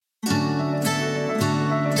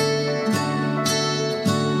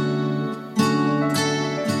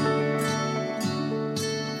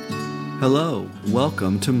Hello,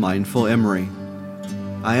 welcome to Mindful Emery.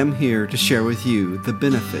 I am here to share with you the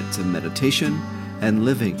benefits of meditation and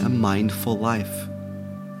living a mindful life.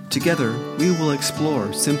 Together, we will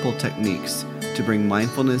explore simple techniques to bring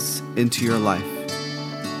mindfulness into your life.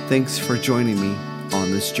 Thanks for joining me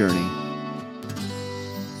on this journey.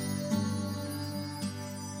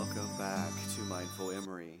 Welcome back to Mindful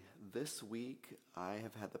Emery. This week, I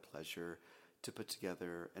have had the pleasure to put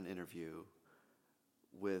together an interview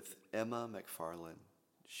with Emma McFarland.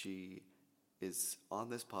 She is on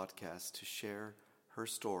this podcast to share her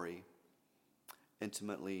story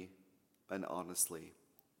intimately and honestly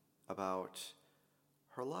about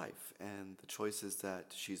her life and the choices that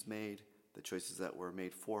she's made, the choices that were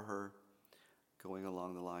made for her, going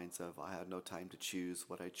along the lines of, I had no time to choose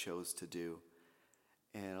what I chose to do.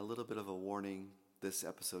 And a little bit of a warning, this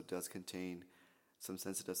episode does contain some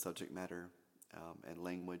sensitive subject matter and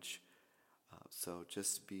language. So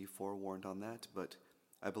just be forewarned on that. But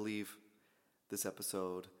I believe this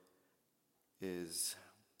episode is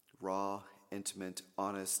raw, intimate,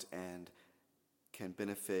 honest, and can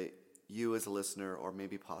benefit you as a listener, or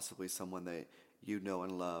maybe possibly someone that you know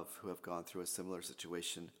and love who have gone through a similar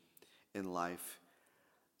situation in life.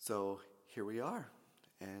 So here we are,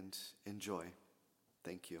 and enjoy.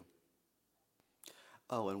 Thank you.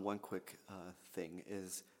 Oh, and one quick thing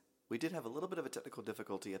is, we did have a little bit of a technical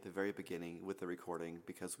difficulty at the very beginning with the recording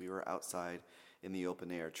because we were outside in the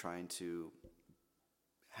open air trying to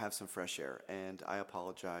have some fresh air. And I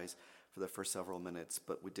apologize for the first several minutes,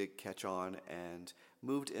 but we did catch on and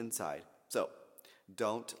moved inside. So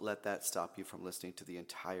don't let that stop you from listening to the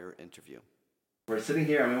entire interview. We're sitting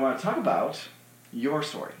here and we want to talk about your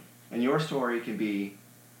story. And your story can be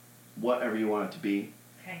whatever you want it to be.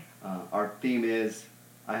 Okay. Our theme is,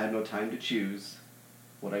 I had no time to choose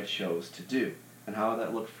what I chose to do, and how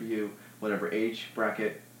that looked for you, whatever age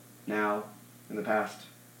bracket, now, in the past.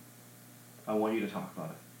 I want you to talk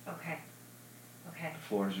about it. Okay. The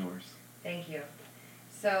floor is yours. Thank you.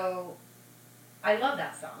 So, I love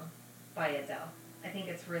that song by Adele. I think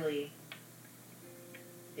it's very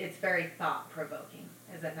thought-provoking,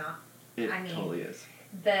 is it not? It totally is.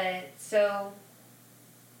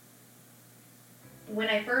 When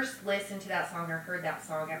I first listened to that song or heard that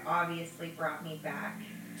song, it obviously brought me back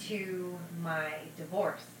to my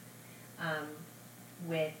divorce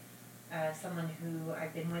with someone who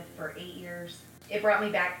I've been with for 8 years. It brought me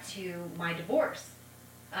back to my divorce.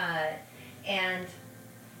 And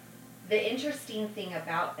the interesting thing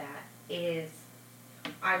about that is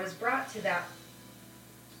I was brought to that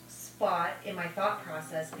spot in my thought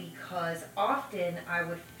process because often I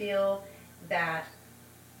would feel that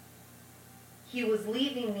he was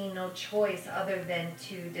leaving me no choice other than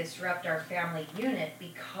to disrupt our family unit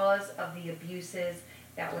because of the abuses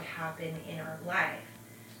that would happen in our life.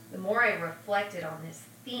 The more I reflected on this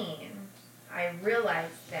theme, I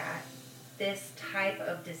realized that this type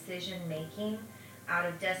of decision making out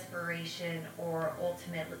of desperation or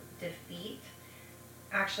ultimate defeat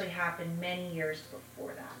actually happened many years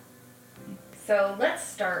before that. So let's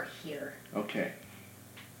start here. Okay.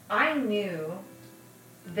 I knew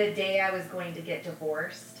the day I was going to get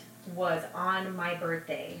divorced was on my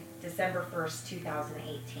birthday, December 1st,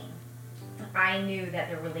 2018. I knew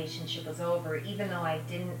that the relationship was over, even though I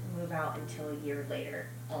didn't move out until a year later,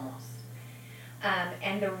 almost.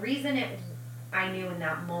 And the reason I knew in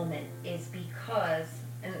that moment is because,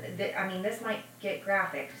 this might get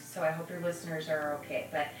graphic, so I hope your listeners are okay,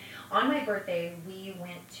 but on my birthday, we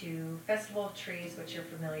went to Festival of Trees, which you're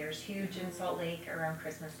familiar, is huge in Salt Lake around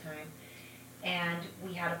Christmas time. And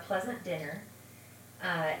we had a pleasant dinner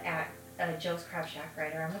at Joe's Crab Shack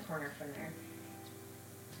right around the corner from there.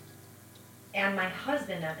 And my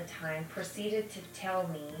husband at the time proceeded to tell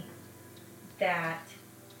me that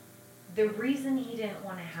the reason he didn't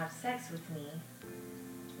want to have sex with me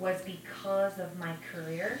was because of my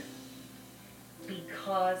career,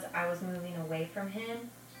 because I was moving away from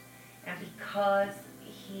him, and because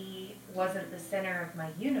he wasn't the center of my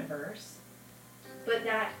universe, but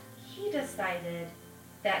that he decided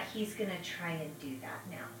that he's going to try and do that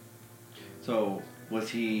now. So, was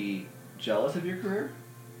he jealous of your career?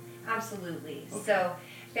 Absolutely. Okay. So,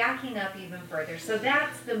 backing up even further. So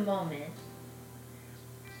that's the moment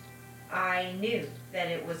I knew that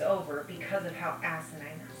it was over because of how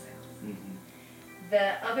asinine that sounds. Mm-hmm.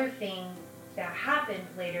 The other thing that happened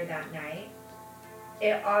later that night,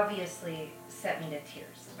 it obviously set me to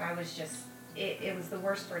tears. I was just, it was the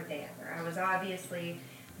worst birthday ever. I was obviously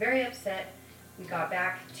very upset. We got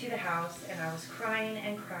back to the house and I was crying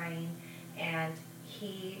and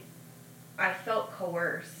I felt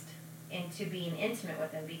coerced into being intimate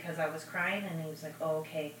with him because I was crying and he was like, oh,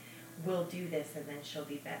 okay, we'll do this and then she'll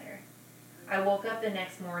be better. I woke up the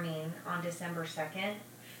next morning on December 2nd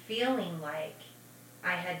feeling like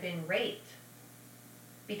I had been raped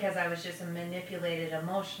because I was just manipulated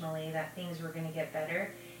emotionally that things were going to get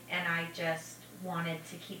better, and I just wanted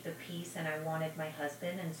to keep the peace, and I wanted my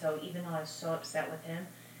husband. And so even though I was so upset with him,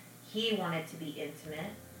 he wanted to be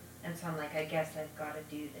intimate, and so I'm like, I guess I've got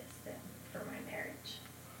to do this then for my marriage.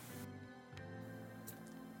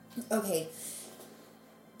 Okay,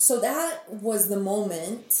 so that was the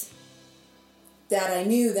moment that I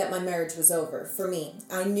knew that my marriage was over for me.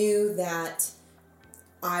 I knew that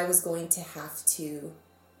I was going to have to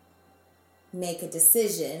make a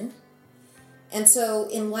decision. And so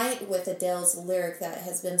in light with Adele's lyric that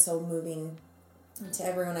has been so moving to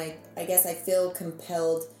everyone, I guess I feel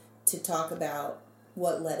compelled to talk about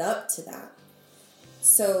what led up to that.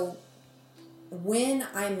 So when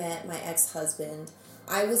I met my ex-husband,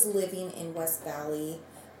 I was living in West Valley.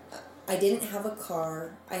 I didn't have a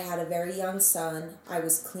car. I had a very young son. I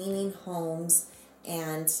was cleaning homes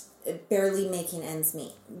and barely making ends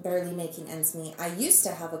meet. I used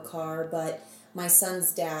to have a car, but my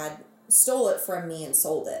son's dad stole it from me and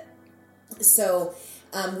sold it. So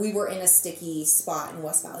we were in a sticky spot in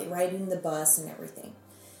West Valley, riding the bus and everything.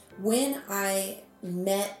 When I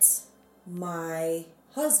met my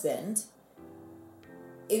husband,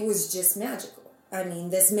 it was just magical. I mean,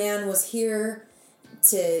 this man was here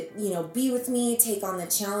to, be with me, take on the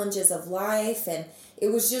challenges of life, and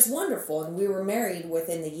it was just wonderful. And we were married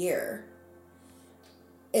within the year.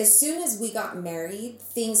 As soon as we got married,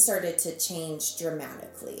 things started to change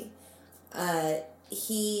dramatically.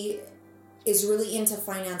 He is really into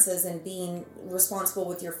finances and being responsible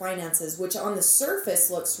with your finances, which on the surface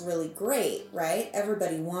looks really great, right?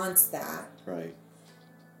 Everybody wants that. Right.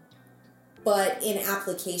 But in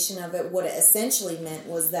application of it, what it essentially meant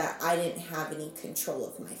was that I didn't have any control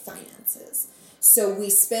of my finances. So we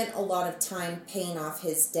spent a lot of time paying off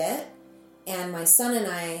his debt, and my son and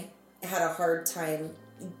I had a hard time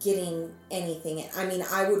getting anything. I mean,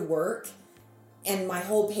 I would work, and my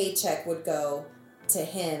whole paycheck would go to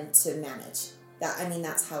him to manage that. I mean,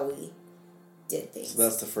 that's how we did things. So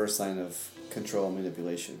that's the first sign of control and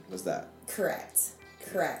manipulation, was that? Correct.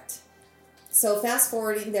 So fast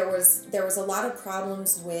forwarding, there was a lot of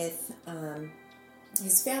problems with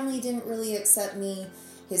his family didn't really accept me.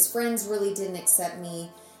 His friends really didn't accept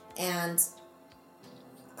me. And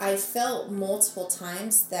I felt multiple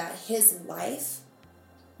times that his life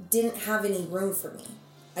didn't have any room for me.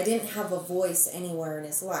 I didn't have a voice anywhere in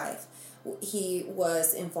his life. He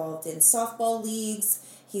was involved in softball leagues.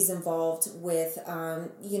 He's involved with,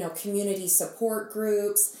 community support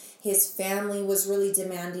groups. His family was really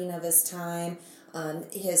demanding of his time.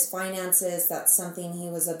 His finances, that's something he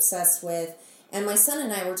was obsessed with. And my son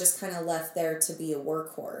and I were just kind of left there to be a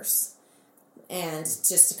workhorse and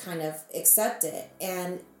just to kind of accept it.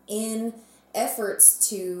 And in efforts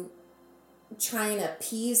to try and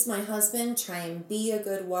appease my husband, try and be a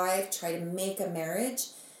good wife, try to make a marriage,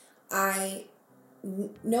 I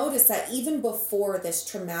noticed that even before this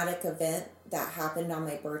traumatic event that happened on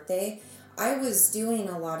my birthday, I was doing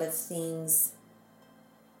a lot of things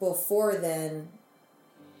before then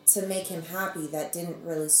to make him happy that didn't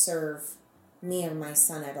really serve me or my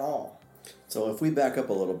son at all. So if we back up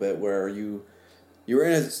a little bit, where you were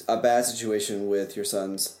in a bad situation with your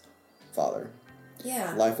son's father.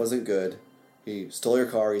 Yeah. Life wasn't good. He stole your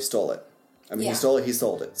car, he stole it. He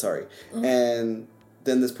sold it, sorry. Mm-hmm. And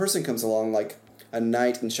then this person comes along like a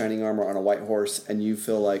knight in shining armor on a white horse, and you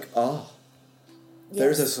feel like,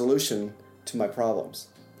 there's a solution to my problems.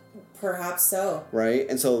 Perhaps so. Right?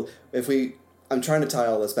 And so I'm trying to tie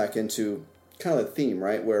all this back into kind of the theme,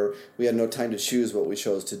 right? Where we had no time to choose what we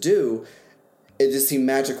chose to do. It just seemed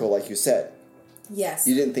magical, like you said. Yes.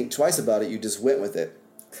 You didn't think twice about it, you just went with it.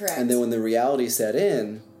 Correct. And then when the reality set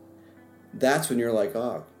in, that's when you're like,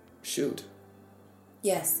 oh, shoot.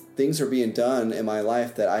 Yes. Things are being done in my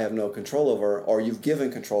life that I have no control over, or you've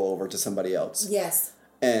given control over to somebody else. Yes.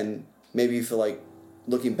 And maybe you feel like,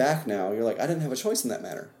 looking back now, you're like, I didn't have a choice in that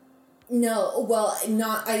matter. No, well,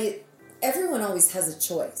 everyone always has a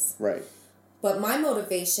choice. Right. But my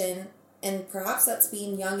motivation, and perhaps that's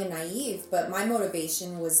being young and naive, but my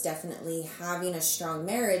motivation was definitely having a strong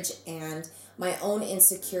marriage, and my own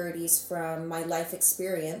insecurities from my life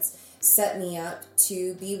experience set me up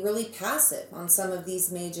to be really passive on some of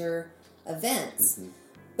these major events. Mm-hmm.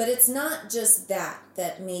 But it's not just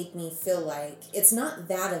that made me feel like, it's not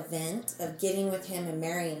that event of getting with him and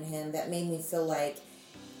marrying him that made me feel like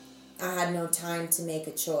I had no time to make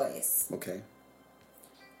a choice. Okay.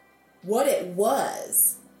 What it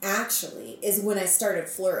was, actually, is when I started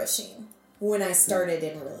flourishing. when I started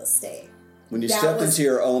in real estate. When you stepped into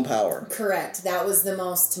your own power. Correct. That was the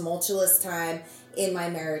most tumultuous time in my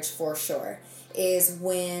marriage for sure. Is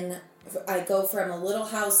when I go from a little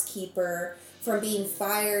housekeeper, from being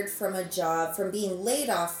fired from a job, from being laid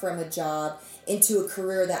off from a job, into a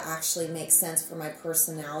career that actually makes sense for my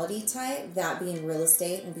personality type, that being real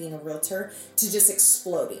estate and being a realtor, to just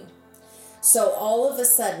exploding. So all of a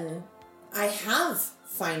sudden, I have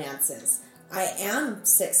finances. I am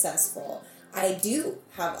successful. I do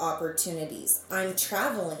have opportunities. I'm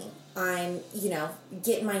traveling. I'm,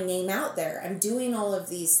 getting my name out there. I'm doing all of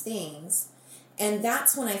these things. And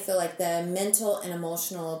that's when I feel like the mental and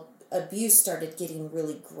emotional abuse started getting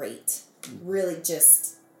really great. Really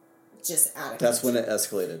just out of That's control. when it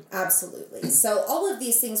escalated. Absolutely. So all of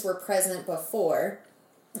these things were present before,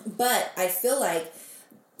 but I feel like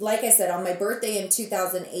I said, on my birthday in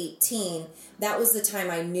 2018, that was the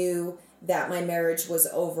time I knew that my marriage was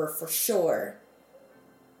over for sure.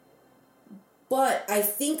 But I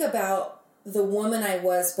think about the woman I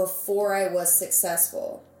was before I was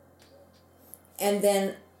successful, and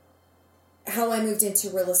then how I moved into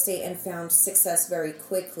real estate and found success very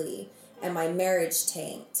quickly, and my marriage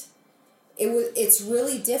tanked. It's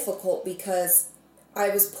really difficult because I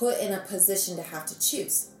was put in a position to have to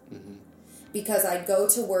choose. Mm-hmm. Because I go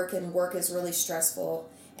to work and work is really stressful,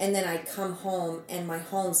 and then I come home and my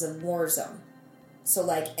home's a war zone. So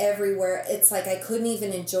like everywhere, it's like I couldn't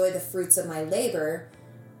even enjoy the fruits of my labor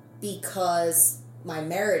because my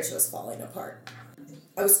marriage was falling apart.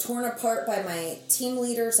 I was torn apart by my team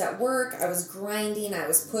leaders at work. I was grinding, I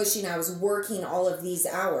was pushing, I was working all of these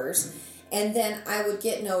hours. And then I would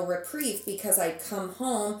get no reprieve because I'd come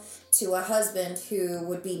home to a husband who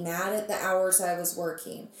would be mad at the hours I was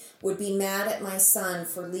working, would be mad at my son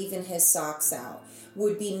for leaving his socks out,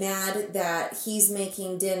 would be mad that he's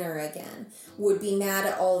making dinner again, would be mad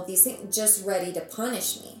at all of these things, just ready to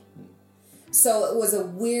punish me. So it was a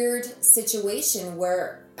weird situation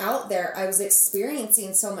where out there I was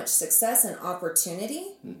experiencing so much success and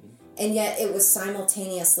opportunity, and yet it was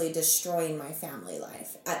simultaneously destroying my family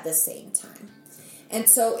life at the same time. And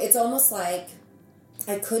so it's almost like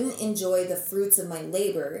I couldn't enjoy the fruits of my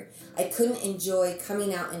labor. I couldn't enjoy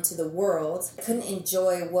coming out into the world. I couldn't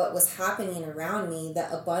enjoy what was happening around me,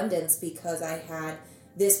 the abundance, because I had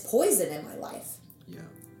this poison in my life. Yeah.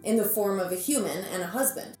 In the form of a human and a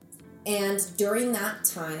husband. And during that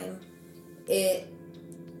time,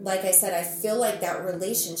 like I said, I feel like that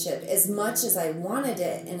relationship, as much as I wanted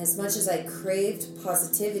it and as much as I craved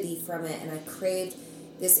positivity from it and I craved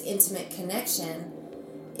this intimate connection,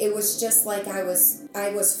 it was just like I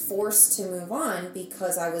was forced to move on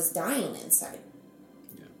because I was dying inside.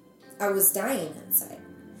 Yeah. I was dying inside.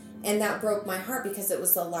 And that broke my heart because it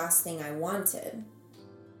was the last thing I wanted.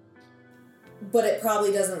 But it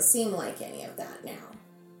probably doesn't seem like any of that now.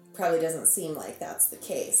 Probably doesn't seem like that's the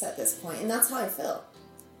case at this point. And that's how I feel.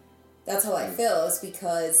 That's how I feel, is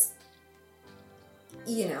because,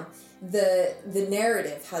 the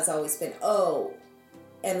narrative has always been, oh,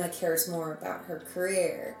 Emma cares more about her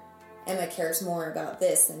career. Emma cares more about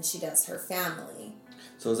this than she does her family.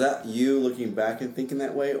 So is that you looking back and thinking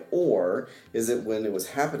that way, or is it when it was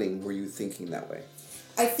happening were you thinking that way?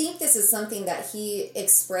 I think this is something that he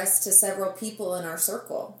expressed to several people in our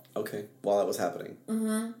circle. Okay, while that was happening.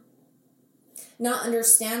 Mm-hmm. Not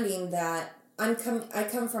understanding that I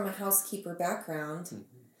come from a housekeeper background. Mm-hmm.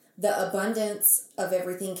 The abundance of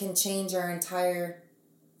everything can change our entire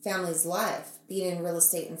family's life, being in real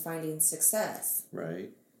estate and finding success.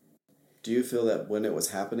 Right. Do you feel that when it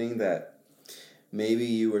was happening that maybe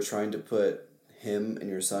you were trying to put him and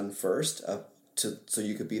your son first so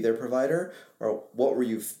you could be their provider? Or what were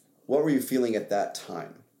you feeling at that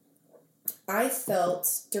time? I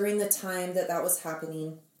felt during the time that was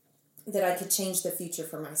happening that I could change the future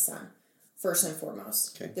for my son, first and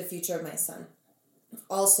foremost. Okay. The future of my son.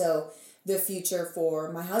 Also, the future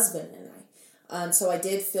for my husband and I. So I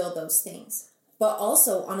did feel those things. But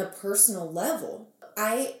also on a personal level,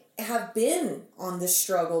 I have been on the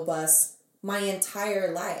struggle bus my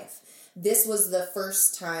entire life. This was the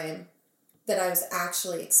first time that I was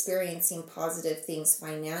actually experiencing positive things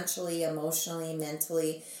financially, emotionally,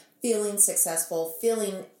 mentally, feeling successful,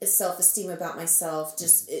 feeling self-esteem about myself,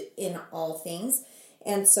 just in all things.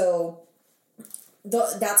 And so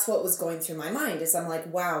that's what was going through my mind, is I'm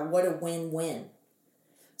like, wow, what a win-win.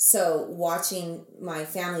 So watching my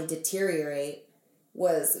family deteriorate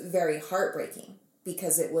was very heartbreaking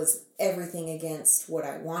because it was everything against what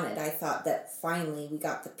I wanted. I thought that finally we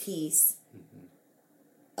got the peace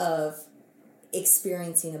of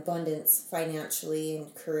experiencing abundance financially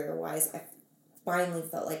and career-wise. I finally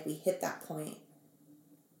felt like we hit that point.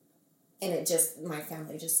 And my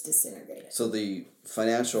family just disintegrated. So the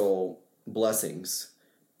financial blessings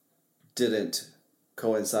didn't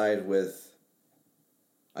coincide with,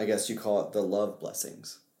 I guess you call it the love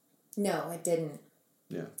blessings. No, it didn't.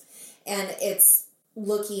 Yeah. And it's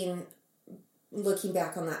looking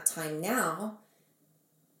back on that time now,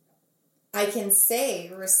 I can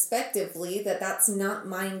say respectively that that's not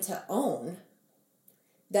mine to own,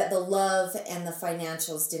 that the love and the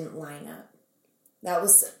financials didn't line up. That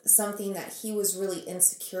was something that he was really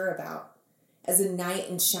insecure about. As a knight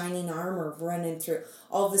in shining armor running through,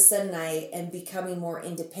 all of a sudden I am becoming more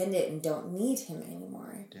independent and don't need him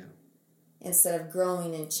anymore. Yeah. Instead of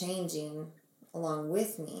growing and changing along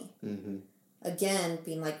with me. Mm-hmm. Again,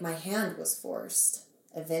 being like my hand was forced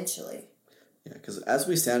eventually. Yeah, because as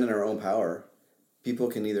we stand in our own power, people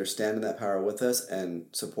can either stand in that power with us and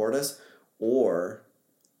support us, or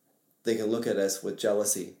they can look at us with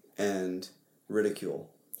jealousy and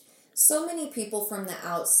ridicule. So many people from the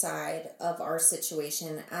outside of our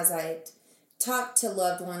situation, as I talked to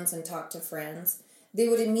loved ones and talked to friends, they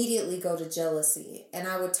would immediately go to jealousy. And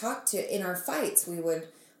I would in our fights, we would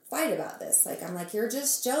fight about this. Like, I'm like, you're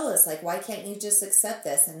just jealous. Like, why can't you just accept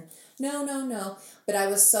this? And no. But I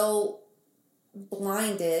was so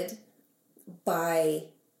blinded by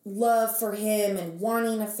love for him and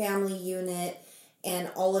wanting a family unit and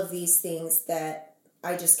all of these things that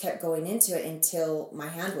I just kept going into it until my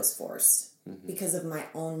hand was forced because of my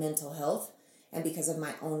own mental health and because of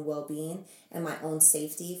my own well-being and my own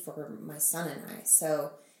safety for my son and I.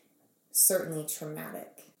 So certainly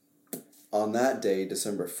traumatic. On that day,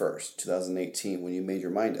 December 1st, 2018, when you made your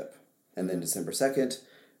mind up, and then December 2nd,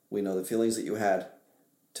 we know the feelings that you had.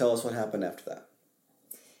 Tell us what happened after that.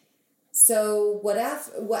 So what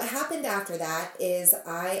happened after that is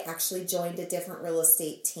I actually joined a different real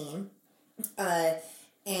estate team,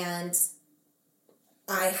 and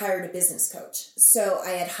I hired a business coach. So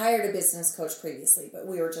I had hired a business coach previously, but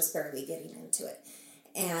we were just barely getting into it.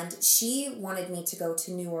 And she wanted me to go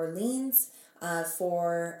to New Orleans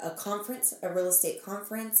for a conference, a real estate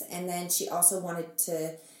conference, and then she also wanted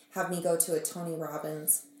to have me go to a Tony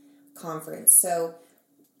Robbins conference. So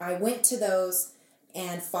I went to those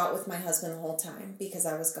and fought with my husband the whole time because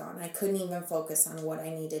I was gone. I couldn't even focus on what I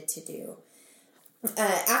needed to do.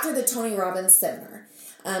 After the Tony Robbins seminar,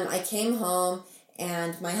 I came home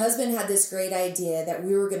and my husband had this great idea that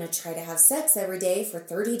we were going to try to have sex every day for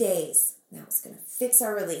 30 days. That was going to fix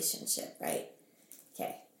our relationship, right?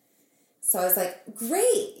 Okay. So I was like,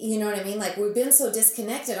 great. You know what I mean? Like, we've been so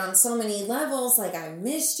disconnected on so many levels. Like, I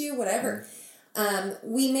missed you, whatever.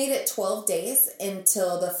 We made it 12 days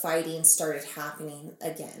until the fighting started happening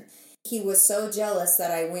again. He was so jealous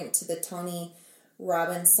that I went to the Tony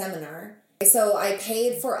Robbins seminar. So I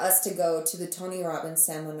paid for us to go to the Tony Robbins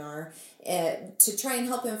seminar to try and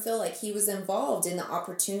help him feel like he was involved in the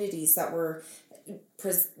opportunities that were,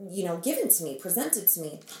 given to me, presented to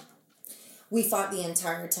me. We fought the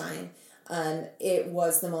entire time. It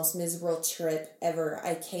was the most miserable trip ever.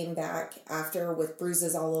 I came back after with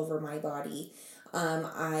bruises all over my body.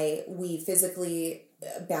 We physically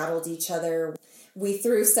battled each other. We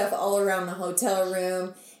threw stuff all around the hotel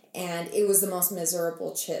room, and it was the most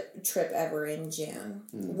miserable trip ever in June.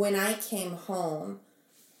 When I came home,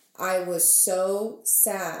 I was so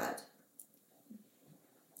sad.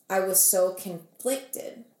 I was so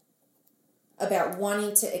conflicted about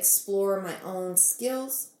wanting to explore my own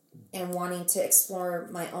skills and wanting to explore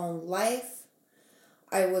my own life.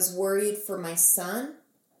 I was worried for my son,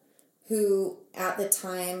 who at the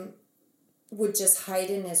time would just hide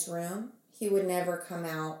in his room. He would never come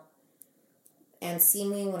out and see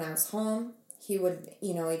me when I was home. He would,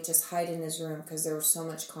 he'd just hide in his room because there was so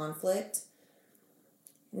much conflict.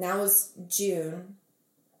 And that was June.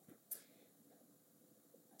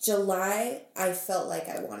 July, I felt like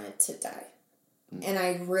I wanted to die. And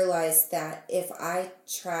I realized that if I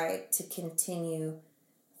tried to continue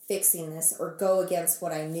fixing this or go against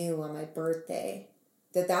what I knew on my birthday,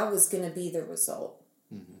 that was going to be the result.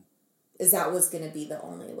 Is that was going to be the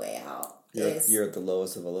only way out. You're at the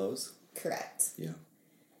lowest of the lows? Correct. Yeah.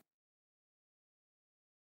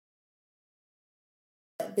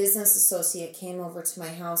 A business associate came over to my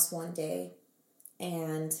house one day,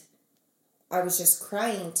 and I was just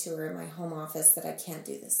crying to her in my home office that I can't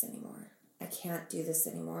do this anymore. I can't do this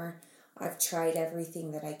anymore. I've tried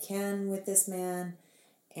everything that I can with this man,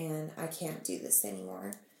 and I can't do this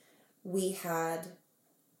anymore. We had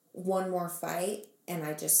one more fight, and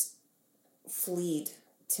I just fled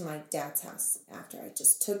to my dad's house after. I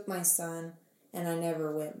just took my son, and I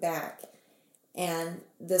never went back. And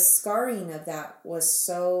the scarring of that was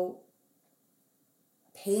so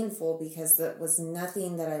painful because that was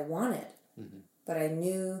nothing that I wanted. But I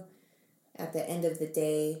knew at the end of the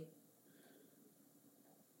day,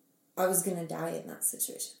 I was going to die in that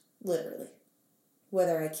situation, literally.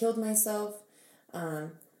 Whether I killed myself,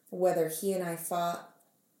 whether he and I fought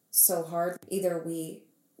so hard, either we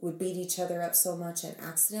would beat each other up so much an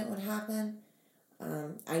accident would happen,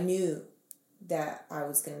 I knew that I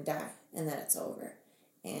was going to die and that it's over.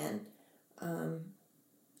 And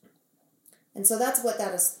so that's what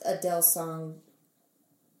that Adele song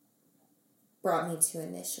brought me to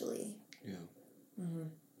initially. Yeah.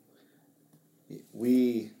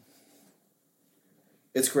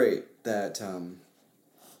 It's great that,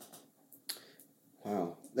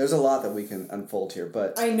 wow, there's a lot that we can unfold here,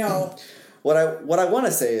 but I know. what I want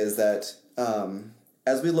to say is that,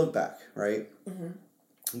 as we look back, right,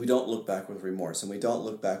 we don't look back with remorse, and we don't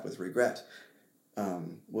look back with regret,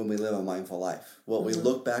 when we live a mindful life. What we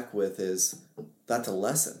look back with is, that's a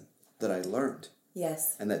lesson that I learned.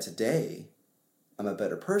 Yes. And that today, I'm a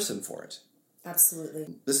better person for it.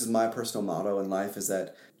 Absolutely. This is my personal motto in life, is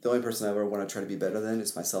that the only person I ever want to try to be better than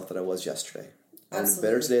is myself that I was yesterday. I'm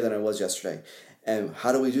better today than I was yesterday. And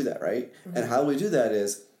how do we do that, right? And how we do that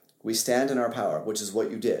is we stand in our power, which is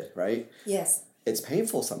what you did, right? Yes. It's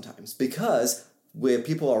painful sometimes because we have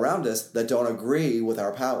people around us that don't agree with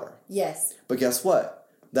our power. Yes. But guess what?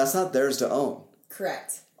 That's not theirs to own.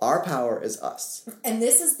 Correct. Our power is us. And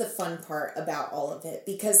this is the fun part about all of it,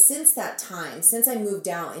 because since that time, since I moved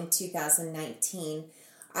out in 2019,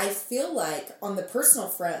 I feel like on the personal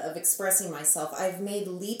front of expressing myself, I've made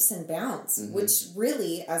leaps and bounds, which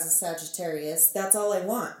really, as a Sagittarius, that's all I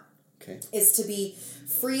want. Okay. Is to be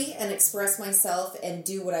free and express myself and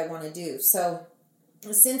do what I want to do. So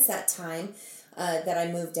since that time that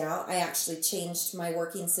I moved out, I actually changed my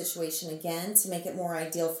working situation again to make it more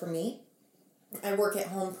ideal for me. I work at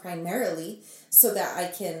home primarily so that I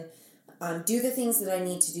can do the things that I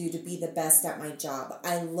need to do to be the best at my job.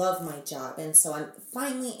 I love my job, and so I'm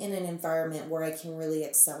finally in an environment where I can really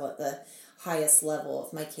excel at the highest level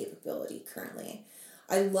of my capability currently.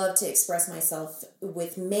 I love to express myself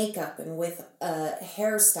with makeup and with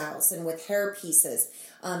hairstyles and with hair pieces,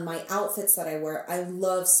 my outfits that I wear. I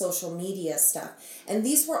love social media stuff. And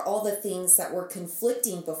these were all the things that were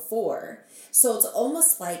conflicting before. So it's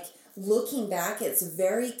almost like, looking back, it's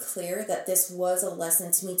very clear that this was a lesson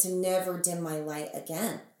to me to never dim my light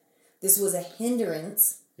again. This was a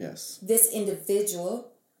hindrance. Yes. This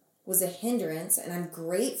individual was a hindrance, and I'm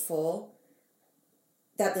grateful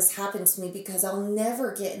that this happened to me because I'll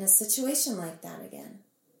never get in a situation like that again.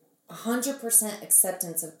 100%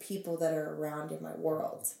 acceptance of people that are around in my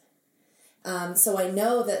world. So I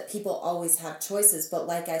know that people always have choices, but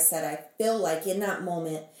like I said, I feel like in that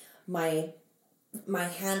moment, my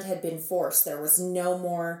hand had been forced. There was no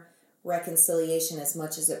more reconciliation, as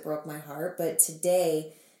much as it broke my heart. But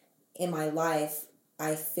today, in my life,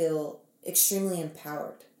 I feel extremely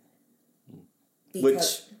empowered.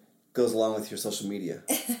 Which goes along with your social media.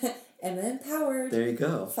 I'm empowered. There you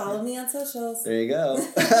go. Follow me on socials. There you go.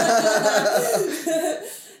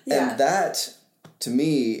 Yeah. And that, to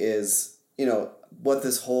me, is, what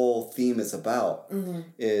this whole theme is about,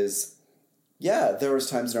 is... Yeah, there was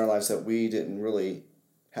times in our lives that we didn't really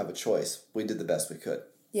have a choice. We did the best we could.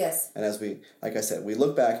 Yes. And as like I said, we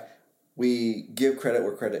look back, we give credit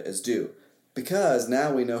where credit is due. Because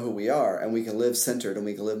now we know who we are, and we can live centered, and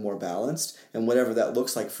we can live more balanced, and whatever that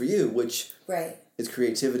looks like for you, which is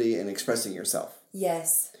creativity and expressing yourself.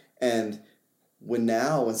 Yes. And when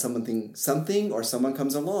something or someone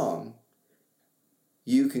comes along,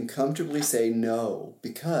 you can comfortably say no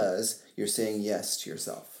because you're saying yes to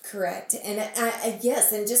yourself. Correct. And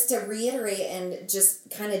yes, and just to reiterate and just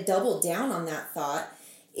kind of double down on that thought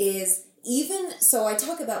is, so I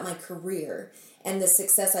talk about my career and the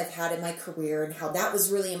success I've had in my career and how that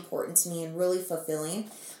was really important to me and really fulfilling.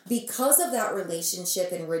 Because of that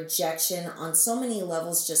relationship and rejection on so many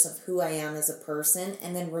levels just of who I am as a person,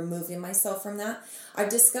 and then removing myself from that, I've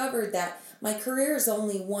discovered that my career is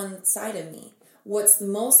only one side of me. What's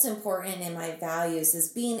most important in my values is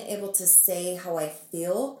being able to say how I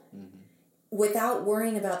feel without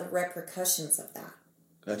worrying about the repercussions of that.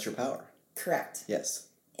 That's your power. Correct. Yes.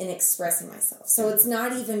 In expressing myself. So it's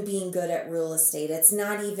not even being good at real estate. It's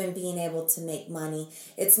not even being able to make money.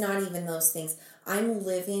 It's not even those things. I'm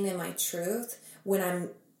living in my truth when I'm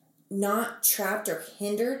not trapped or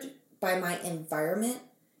hindered by my environment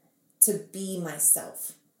to be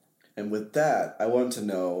myself. And with that, I want to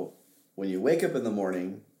know, when you wake up in the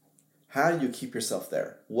morning, how do you keep yourself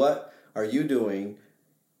there? What are you doing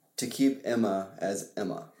to keep Emma as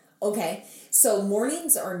Emma? Okay, so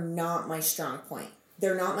mornings are not my strong point.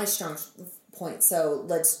 They're not my strong point. So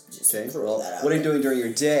let's just throw that out. What are you doing during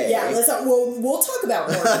your day? Yeah, we'll talk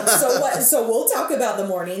about morning. So we'll talk about the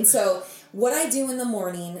morning. So what I do in the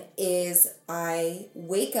morning is I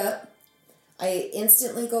wake up, I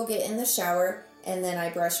instantly go get in the shower, and then I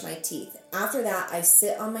brush my teeth. After that, I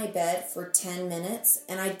sit on my bed for 10 minutes,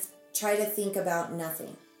 and I try to think about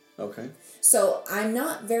nothing. Okay. So I'm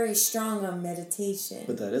not very strong on meditation.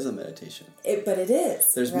 But that is a meditation. But it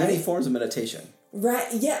is. There's many forms of meditation. Right.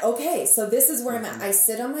 Yeah. Okay. So this is where I'm at. I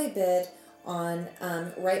sit on my bed on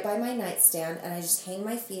right by my nightstand, and I just hang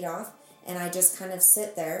my feet off, and I just kind of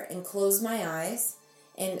sit there and close my eyes,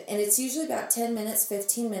 and it's usually about 10 minutes,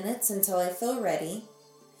 15 minutes until I feel ready.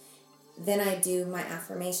 Then I do my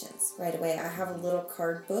affirmations right away. I have a little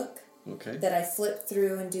card book that I flip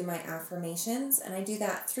through and do my affirmations, and I do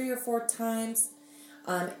that 3 or 4 times.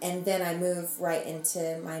 And then I move right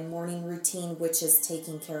into my morning routine, which is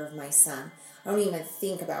taking care of my son. I don't even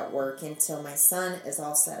think about work until my son is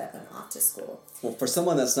all set up and off to school. Well, for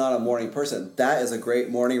someone that's not a morning person, that is a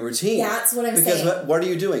great morning routine. That's what I'm saying. Because what are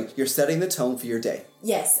you doing? You're setting the tone for your day.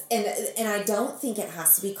 Yes, and I don't think it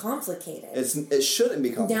has to be complicated. It shouldn't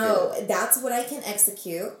be complicated. No, that's what I can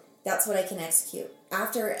execute.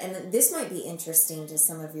 After, and this might be interesting to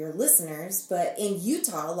some of your listeners, but in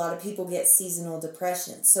Utah, a lot of people get seasonal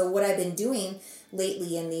depression. So what I've been doing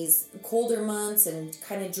lately in these colder months and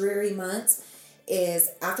kind of dreary months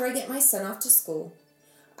is after I get my son off to school,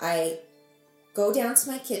 I go down to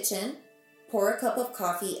my kitchen, pour a cup of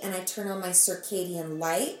coffee, and I turn on my circadian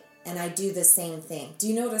light, and I do the same thing. Do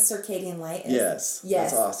you know what a circadian light is? Yes.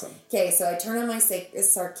 That's awesome. Okay, so I turn on my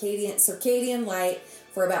circadian light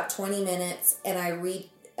for about 20 minutes, and I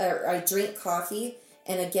drink coffee,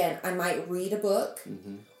 and again, I might read a book,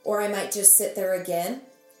 or I might just sit there again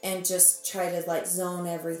and just try to zone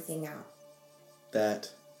everything out.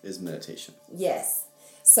 That is meditation. Yes.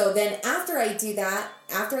 So then after I do that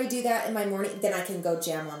in my morning, then I can go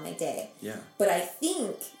jam on my day. Yeah. But I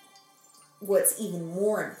think what's even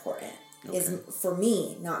more important is, for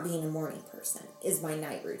me, not being a morning person, is my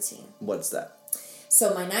night routine. What's that?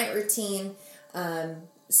 So my night routine,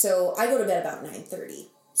 so I go to bed about 9:30.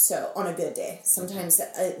 So on a good day. Sometimes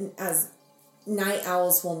as night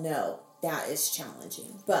owls will know, that is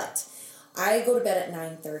challenging. But I go to bed at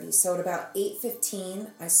 9:30. So at about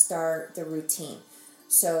 8:15, I start the routine.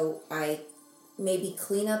 So I maybe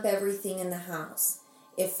clean up everything in the house.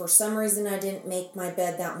 If for some reason I didn't make my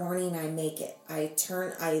bed that morning, I make it. I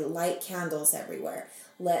light candles everywhere.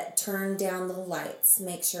 Turn down the lights.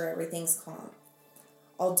 Make sure everything's calm.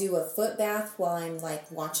 I'll do a foot bath while I'm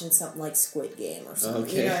watching something like Squid Game or something.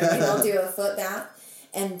 Okay. You know what I mean? I'll do a foot bath.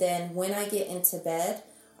 And then when I get into bed,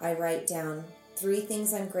 I write down 3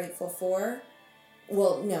 things I'm grateful for.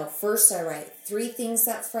 Well, no, first I write 3 things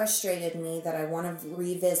that frustrated me that I want to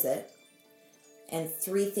revisit, and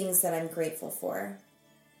 3 things that I'm grateful for.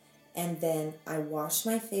 And then I wash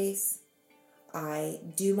my face, I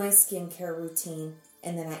do my skincare routine,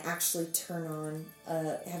 and then I actually turn on,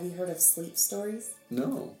 have you heard of sleep stories?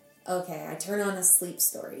 No. Okay, I turn on a sleep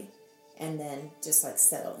story and then just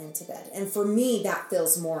settle into bed. And for me, that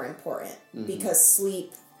feels more important because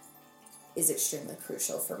sleep is extremely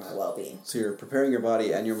crucial for my well-being. So you're preparing your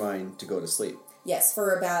body and your mind to go to sleep. Yes,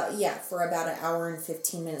 for about an hour and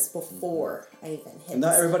 15 minutes before I even hit. And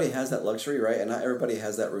not everybody has that luxury, right? And not everybody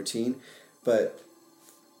has that routine, but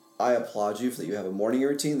I applaud you that you have a morning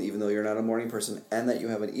routine, even though you're not a morning person, and that you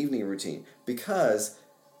have an evening routine, because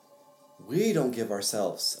we don't give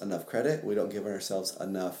ourselves enough credit. We don't give ourselves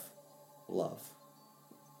enough love.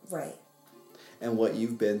 Right. And what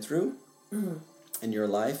you've been through in your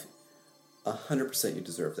life, 100% you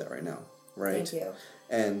deserve that right now, right? Thank you.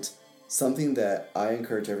 And something that I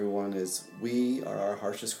encourage everyone is we are our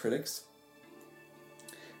harshest critics.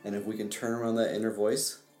 And if we can turn around that inner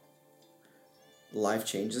voice, life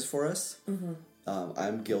changes for us.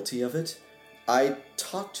 I'm guilty of it. I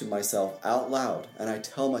talk to myself out loud and I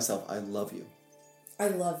tell myself I love you. I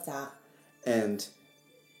love that. And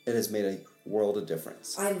it has made a world of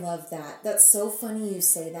difference. I love that. That's so funny you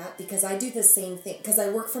say that because I do the same thing because I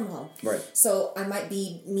work from home. Right. So I might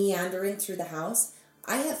be meandering through the house.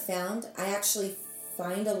 I have found I actually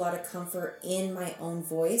find a lot of comfort in my own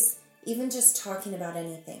voice, even just talking about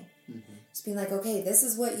anything. Just being like, okay, this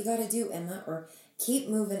is what you got to do, Emma, or keep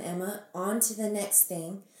moving, Emma, on to the next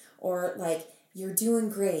thing, or you're doing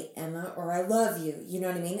great, Emma, or I love you. You know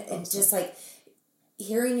what I mean? Awesome. And just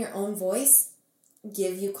hearing your own voice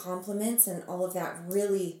give you compliments and all of that,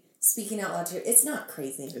 really speaking out loud to you. It's not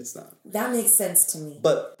crazy. It's not. That makes sense to me.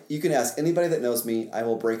 But you can ask anybody that knows me. I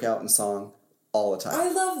will break out in song all the time. I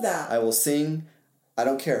love that. I will sing. I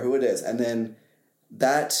don't care who it is. And then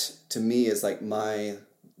that to me is like my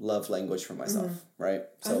love language for myself, right?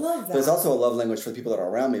 I love But it's that. also a love language for the people that are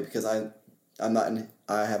around me, because I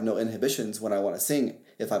have no inhibitions when I want to sing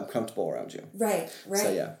if I'm comfortable around you. Right.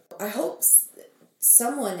 So yeah. I hope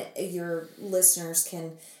someone, your listeners,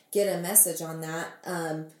 can get a message on that.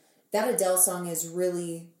 That Adele song is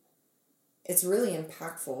really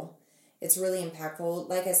impactful. It's really impactful.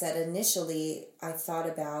 Like I said, initially I thought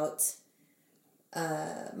about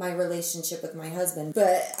my relationship with my husband,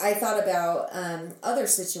 but I thought about other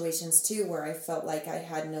situations too where I felt like I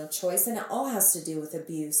had no choice, and it all has to do with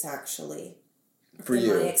abuse, actually. For in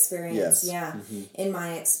you. my experience, Yes. yeah. Mm-hmm. In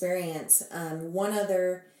my experience, one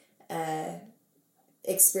other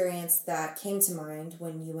experience that came to mind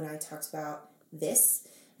when you and I talked about this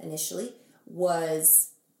initially was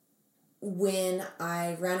when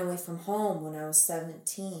I ran away from home when I was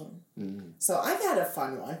 17. Mm-hmm. So I've had a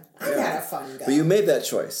fun one. I've had a fun go. But you made that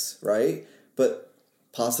choice, right? But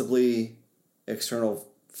possibly external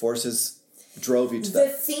forces drove you to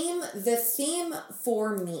that. The theme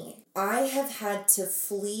for me, I have had to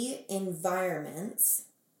flee environments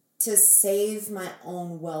to save my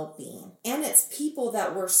own well-being. And it's people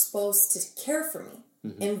that were supposed to care for me.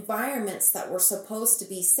 Mm-hmm. Environments that were supposed to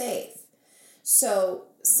be safe. So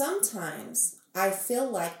sometimes I feel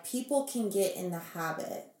like people can get in the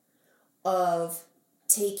habit of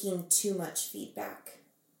taking too much feedback,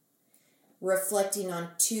 reflecting on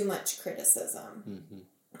too much criticism. Mm-hmm.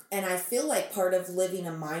 And I feel like part of living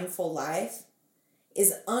a mindful life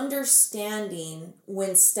is understanding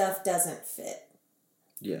when stuff doesn't fit.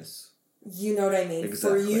 Yes. You know what I mean?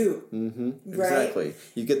 Exactly. For you. Mm-hmm. Right? Exactly.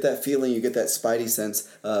 You get that feeling, you get that spidey sense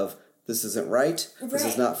of, this isn't right, this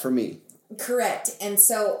is not for me. Correct. And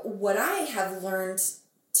so what I have learned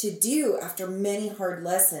to do after many hard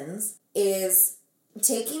lessons is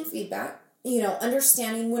taking feedback,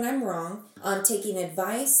 understanding when I'm wrong, taking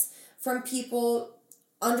advice from people,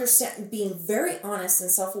 being very honest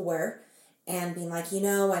and self-aware, and being like,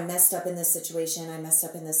 I messed up in this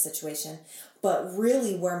situation. But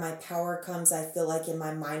really where my power comes, I feel like in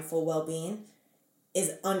my mindful well-being,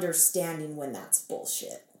 is understanding when that's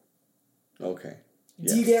bullshit. Okay.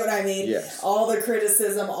 Yes. Do you get what I mean? Yes. All the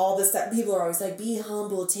criticism, all the stuff. People are always like, be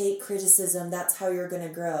humble, take criticism. That's how you're going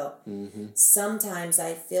to grow. Mm-hmm. Sometimes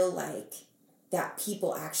I feel like that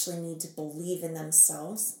people actually need to believe in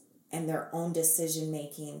themselves and their own decision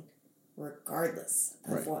making, regardless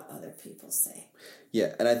of what other people say.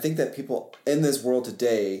 Yeah, and I think that people in this world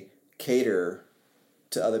today cater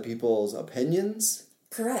to other people's opinions.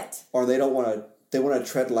 Correct. Or they want to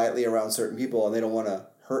tread lightly around certain people, and they don't want to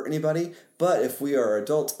hurt anybody. But if we are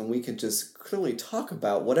adults and we can just clearly talk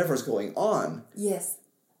about whatever's going on, yes,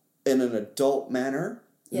 in an adult manner,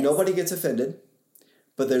 yes, nobody gets offended,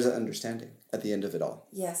 but there's an understanding at the end of it all.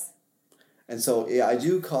 Yes. And so, yeah, I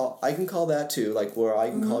can call that too, like where I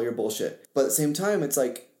can call your bullshit. But at the same time, it's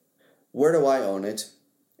like, where do I own it?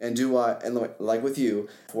 And like with you,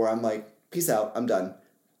 where I'm like, peace out, I'm done.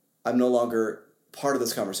 I'm no longer part of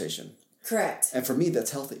this conversation. Correct. And for me,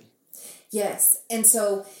 that's healthy. Yes. And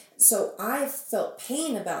so I've felt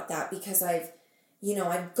pain about that because I've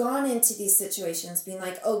gone into these situations being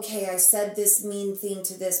like, okay, I said this mean thing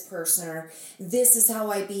to this person, or this is how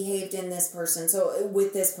I behaved in this person. So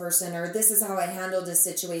with this person, or this is how I handled a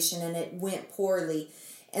situation and it went poorly.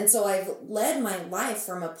 And so I've led my life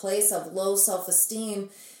from a place of low self-esteem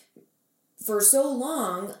for so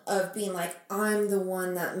long of being like, I'm the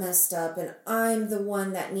one that messed up and I'm the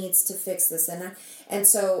one that needs to fix this. And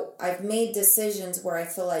so I've made decisions where I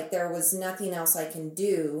feel like there was nothing else I can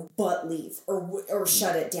do but leave or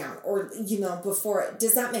shut it down or, before.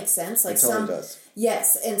 Does that make sense? Like it totally does.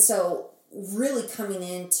 Yes. And so really coming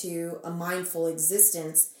into a mindful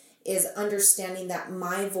existence is understanding that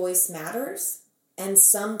my voice matters and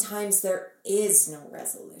sometimes there is no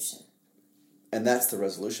resolution. And that's the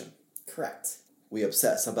resolution. Correct. We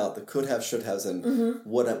obsess about the could have, should have, and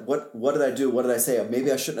what did I do? What did I say?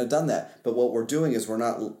 Maybe I shouldn't have done that. But what we're doing is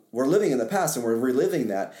we're living in the past and we're reliving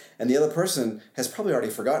that, and the other person has probably already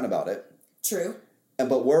forgotten about it. True.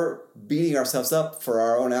 But we're beating ourselves up for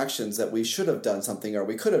our own actions that we should have done something or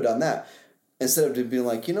we could have done that. Instead of being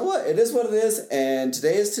like, you know what, it is what it is, and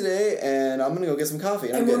today is today, and I'm going to go get some coffee.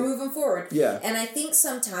 And we're moving forward. Yeah. And I think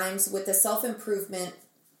sometimes with the self-improvement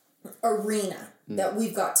arena that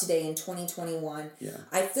we've got today in 2021,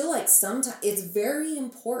 I feel like sometimes it's very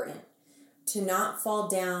important to not fall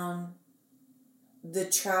down the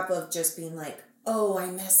trap of just being like, oh,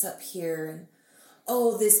 I mess up here, and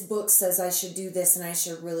oh, this book says I should do this and I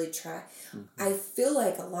should really try. Mm-hmm. I feel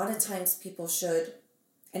like a lot of times people should,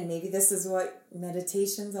 and maybe this is what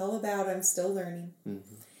meditation's all about, I'm still learning,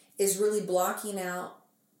 is really blocking out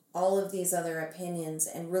all of these other opinions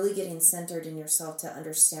and really getting centered in yourself to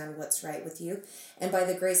understand what's right with you. And by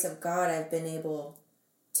the grace of God, I've been able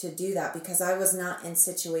to do that because I was not in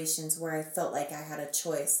situations where I felt like I had a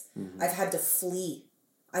choice. Mm-hmm. I've had to flee.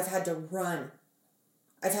 I've had to run.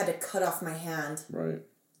 I've had to cut off my hand Right.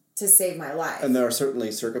 to save my life. And there are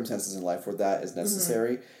certainly circumstances in life where that is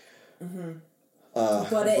necessary. Mm-hmm.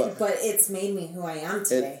 But it's made me who I am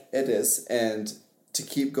today. It is. And to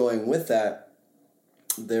keep going with that,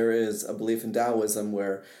 there is a belief in Taoism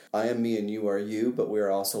where I am me and you are you, but we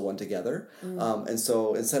are also one together. Mm. And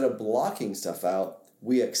so instead of blocking stuff out,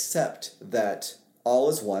 we accept that all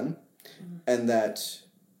is one and that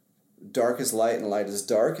dark is light and light is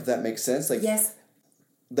dark, if that makes sense. Like, yes.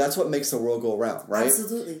 That's what makes the world go around, right?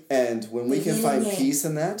 Absolutely. And when we can find peace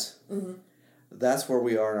in that, mm-hmm. that's where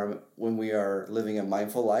we are when we are living a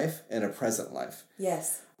mindful life and a present life.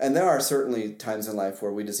 Yes. And there are certainly times in life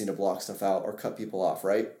where we just need to block stuff out or cut people off,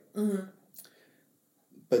 right? Mm-hmm.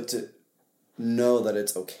 But to know that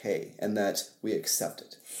it's okay and that we accept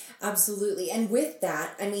it. Absolutely. And with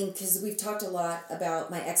that, I mean, because we've talked a lot about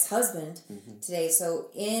my ex-husband today. So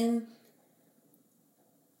in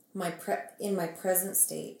my present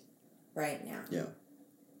state right now, Yeah.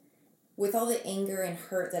 with all the anger and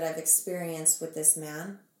hurt that I've experienced with this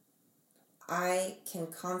man, I can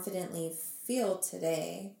confidently feel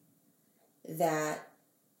today that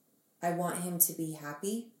I want him to be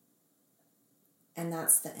happy, and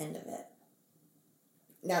that's the end of it.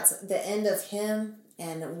 That's the end of him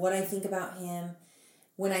and what I think about him.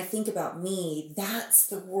 When I think about me, that's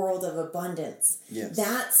the world of abundance. Yes.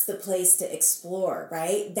 That's the place to explore,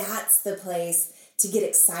 right? That's the place to get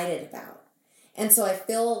excited about. And so I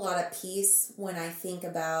feel a lot of peace when I think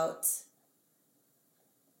about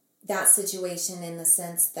that situation in the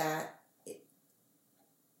sense that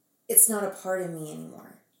it's not a part of me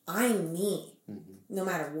anymore. I'm me, no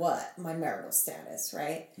matter what my marital status,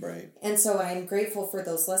 right? Right. And so I'm grateful for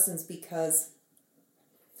those lessons because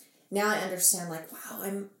now I understand, like,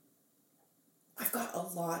 wow, I've got a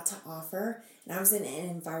lot to offer, and I was in an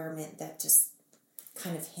environment that just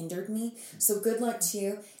kind of hindered me. So good luck to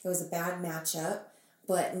you. It was a bad matchup,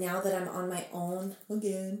 but now that I'm on my own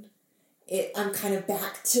again, I'm kind of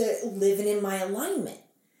back to living in my alignment.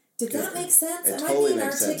 Did that make sense? It Am totally I being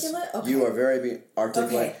makes articulate? sense. Okay. You are very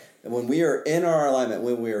articulate. Okay. And when we are in our alignment,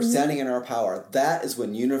 when we are standing in our power, that is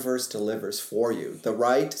when universe delivers for you. The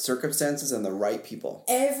right circumstances and the right people.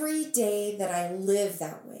 Every day that I live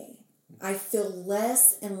that way, I feel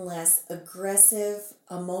less and less aggressive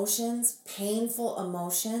emotions, painful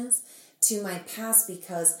emotions to my past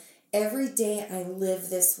because every day I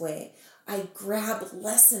live this way, I grab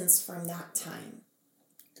lessons from that time.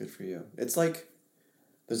 Good for you. It's like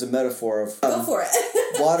there's a metaphor of Go for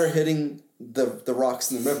it. water hitting the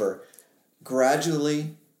rocks in the river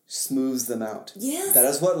gradually smooths them out. Yes. That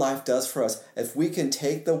is what life does for us. If we can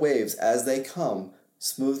take the waves as they come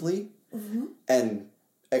smoothly and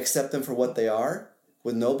accept them for what they are,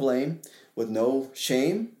 with no blame, with no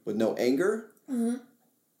shame, with no anger,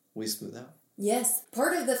 we smooth out. Yes.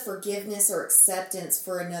 Part of the forgiveness or acceptance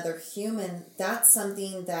for another human, that's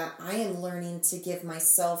something that I am learning to give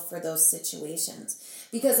myself for those situations.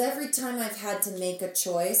 Because every time I've had to make a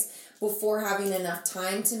choice, before having enough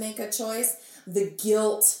time to make a choice, the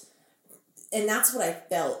guilt, and that's what I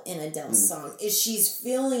felt in Adele's song, is she's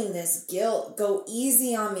feeling this guilt. Go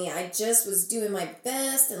easy on me. I just was doing my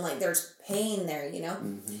best, and like there's pain there, you know?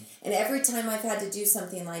 And every time I've had to do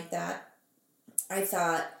something like that, I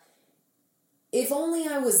thought, if only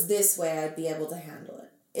I was this way, I'd be able to handle it.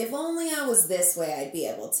 If only I was this way, I'd be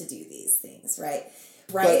able to do these things, right?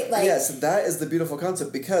 Right? But yes, that is the beautiful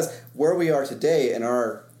concept, because where we are today in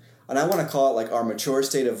our, and I want to call it like our mature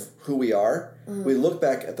state of who we are, we look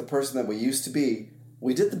back at the person that we used to be,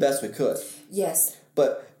 we did the best we could. Yes.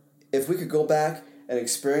 But if we could go back and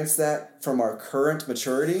experience that from our current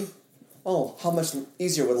maturity, oh, how much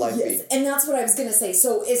easier would life be? And that's what I was going to say.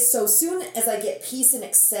 So soon as I get peace and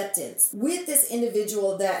acceptance with this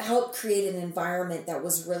individual that helped create an environment that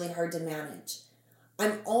was really hard to manage,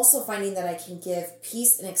 I'm also finding that I can give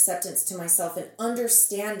peace and acceptance to myself and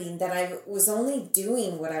understanding that I was only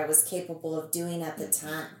doing what I was capable of doing at the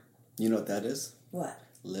time. You know what that is? What?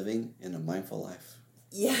 Living in a mindful life.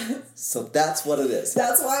 Yes. So that's what it is.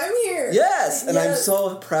 That's why I'm here. Yes! And I'm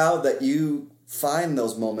so proud that you find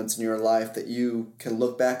those moments in your life that you can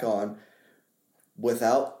look back on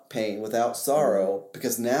without pain, without sorrow,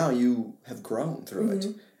 because now you have grown through it.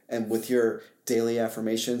 And with your daily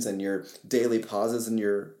affirmations and your daily pauses in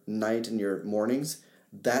your night and your mornings,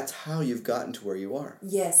 that's how you've gotten to where you are.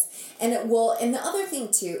 Yes. And and the other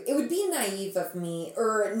thing too, it would be naive of me,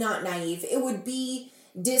 or not naive, it would be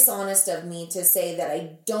dishonest of me to say that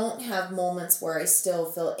I don't have moments where I still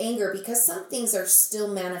feel anger, because some things are still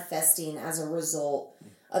manifesting as a result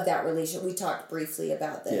of that relationship. We talked briefly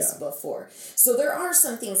about this before. So there are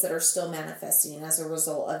some things that are still manifesting as a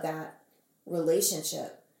result of that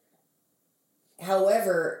relationship.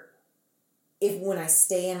 However, when I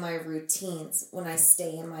stay in my routines, when I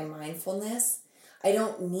stay in my mindfulness, I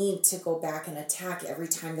don't need to go back and attack every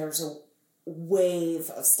time there's a wave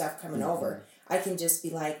of stuff coming over. I can just be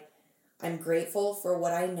like, I'm grateful for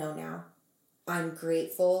what I know now. I'm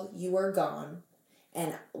grateful you are gone.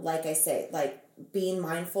 And like I say, like being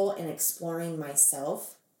mindful and exploring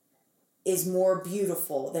myself is more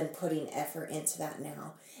beautiful than putting effort into that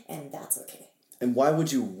now. And that's okay. And why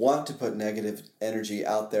would you want to put negative energy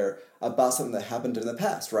out there about something that happened in the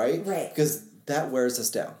past, right? Right. Because that wears us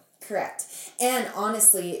down. Correct. And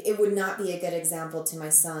honestly, it would not be a good example to my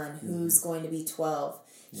son, who's going to be 12.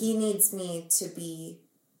 He needs me to be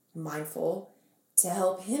mindful to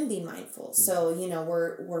help him be mindful. So,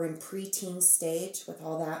 we're in preteen stage with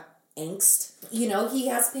all that angst. He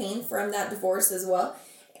has pain from that divorce as well.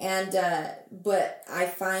 And, but I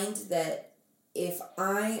find that if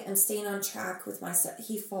I am staying on track with my son,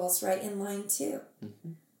 he falls right in line too.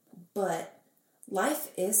 Mm-hmm. But life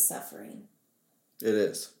is suffering. It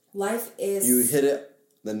is. Life is... You hit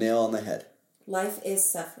the nail on the head. Life is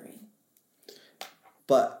suffering.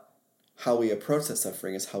 But how we approach that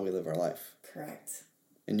suffering is how we live our life. Correct.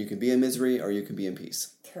 And you can be in misery or you can be in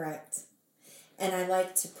peace. Correct. And I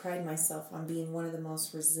like to pride myself on being one of the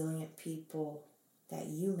most resilient people that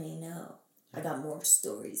you may know. I got more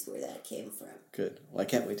stories where that came from. Good. Well, I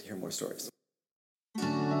can't wait to hear more stories.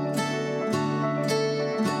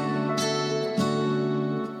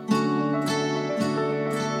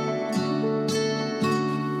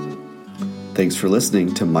 Thanks for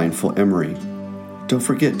listening to Mindful Emery. Don't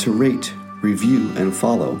forget to rate, review, and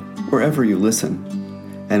follow wherever you listen.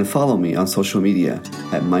 And follow me on social media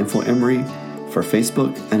at Mindful Emery for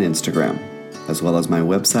Facebook and Instagram, as well as my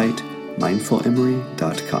website,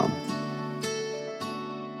 mindfulemery.com.